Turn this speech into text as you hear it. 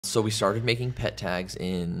So we started making pet tags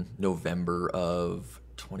in November of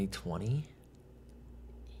 2020.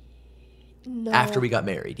 No. After we got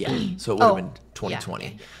married, yeah. So it would have been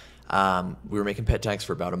 2020. Yeah. We were making pet tags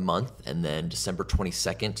for about a month, and then December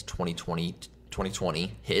 22nd,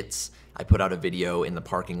 2020 hits. I put out a video in the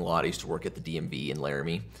parking lot. I used to work at the DMV in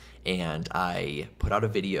Laramie, and I put out a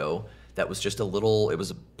video that was just it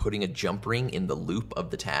was putting a jump ring in the loop of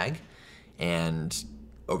the tag, and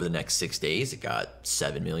over the next 6 days, it got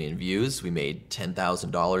 7 million views. We made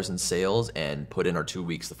 $10,000 in sales and put in our 2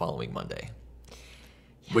 weeks the following Monday,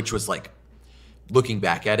 which was like, looking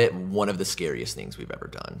back at it, one of the scariest things we've ever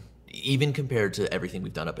done, even compared to everything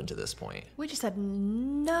we've done up until this point. We just had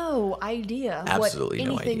no idea Absolutely what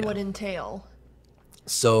no anything idea. would entail.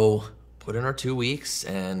 So put in our 2 weeks,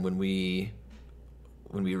 and when we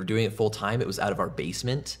were doing it full time, it was out of our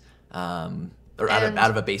basement, out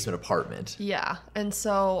of a basement apartment. Yeah, and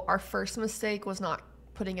so our first mistake was not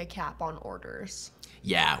putting a cap on orders.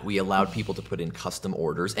 Yeah, we allowed people to put in custom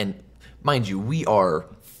orders. And mind you, we are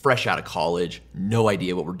fresh out of college, no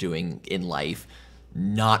idea what we're doing in life,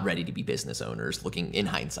 not ready to be business owners, looking in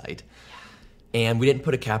hindsight. And we didn't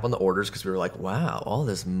put a cap on the orders because we were like, wow, all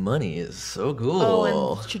this money is so cool.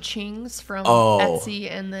 Oh, and cha-chings from Etsy,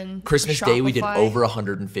 and then Christmas Shopify. Day, we did over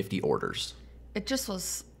 150 orders. It just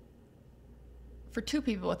was, for two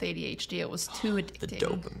people with ADHD, it was too addicting. The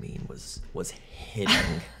dopamine was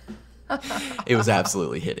hitting. It was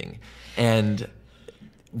absolutely hitting. And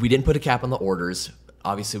we didn't put a cap on the orders.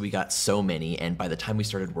 Obviously, we got so many, and by the time we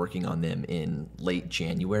started working on them in late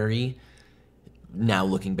January, now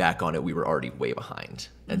looking back on it, we were already way behind.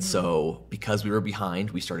 And so because we were behind,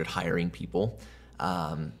 we started hiring people.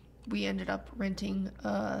 We ended up renting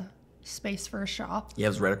a space for a shop. Yeah, it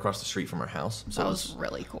was right across the street from our house. So That it was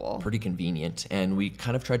really cool. pretty convenient. And we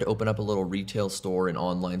kind of tried to open up a little retail store, an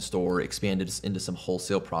online store, expanded into some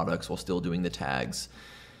wholesale products while still doing the tags.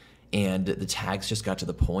 And the tags just got to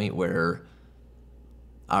the point where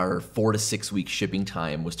our 4 to 6 week shipping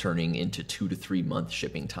time was turning into 2 to 3 month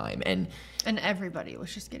shipping time. And everybody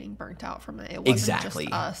was just getting burnt out from it. It wasn't Exactly,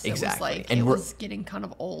 just us. exactly. It was like, And it we're- was getting kind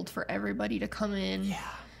of old for everybody to come in. yeah.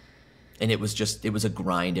 And it was a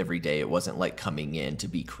grind every day. It wasn't like coming in to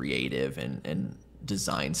be creative and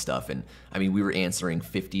design stuff. And I mean, we were answering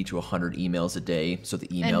 50 to 100 emails a day. So the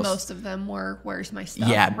emails, And most of them were, "Where's my stuff?"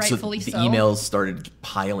 yeah, Rightfully so so. the emails started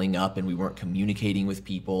piling up, and we weren't communicating with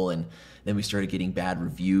people. And then we started getting bad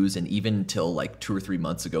reviews. And even until like 2 or 3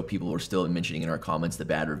 months ago, people were still mentioning in our comments the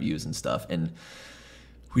bad reviews and stuff. And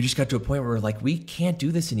we just got to a point where we're like, we can't do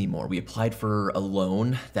this anymore. We applied for a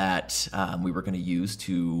loan that we were going to use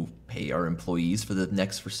to pay our employees for the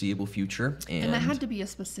next foreseeable future. And it had to be a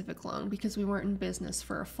specific loan because we weren't in business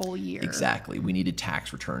for a full year. Exactly. We needed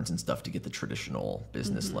tax returns and stuff to get the traditional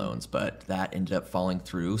business loans, but that ended up falling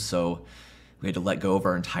through. So we had to let go of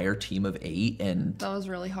our entire team of 8, and That was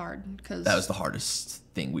really hard because that was the hardest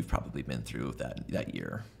thing we've probably been through that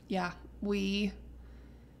year. yeah, we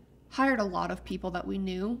hired a lot of people that we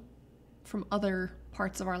knew from other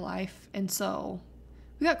parts of our life, and so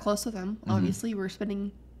we got close with them. Obviously, we were spending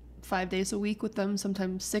 5 days a week with them,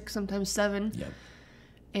 sometimes 6, sometimes 7. Yep.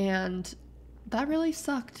 And that really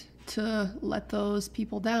sucked to let those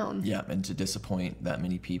people down. Yeah, and to disappoint that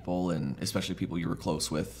many people, and especially people you were close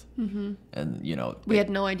with. Mm-hmm. And, you know... We had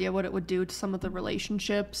no idea what it would do to some of the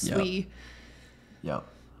relationships. Yep.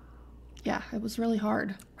 Yeah, it was really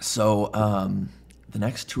hard. So the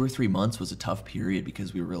next 2 or 3 months was a tough period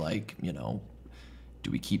because we were like, you know,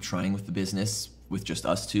 do we keep trying with the business with just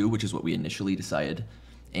us two, which is what we initially decided.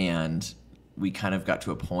 And we kind of got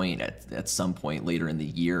to a point at some point later in the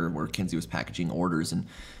year where Kinsey was packaging orders, and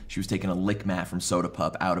she was taking a lick mat from Soda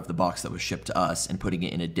Pup out of the box that was shipped to us and putting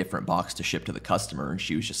it in a different box to ship to the customer. And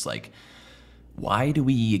she was just like, why do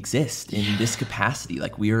we exist in this capacity?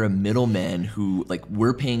 Like, we are a middleman who, like,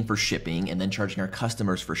 we're paying for shipping and then charging our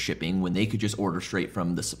customers for shipping when they could just order straight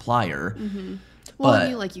from the supplier.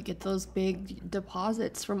 Well, But you get those big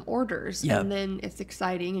deposits from orders, Yeah. and then it's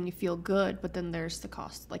exciting and you feel good, but then there's the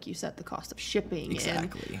cost, like you said, the cost of shipping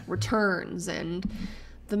Exactly. and returns and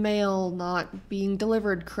the mail not being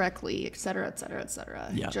delivered correctly, et cetera, et cetera, et cetera.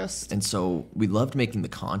 yeah. Just And so we loved making the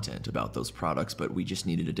content about those products, but we just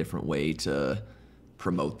needed a different way to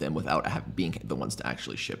promote them without being the ones to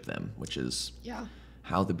actually ship them, which is yeah.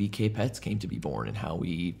 how the BK Pets came to be born and how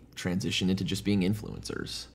we transitioned into just being influencers.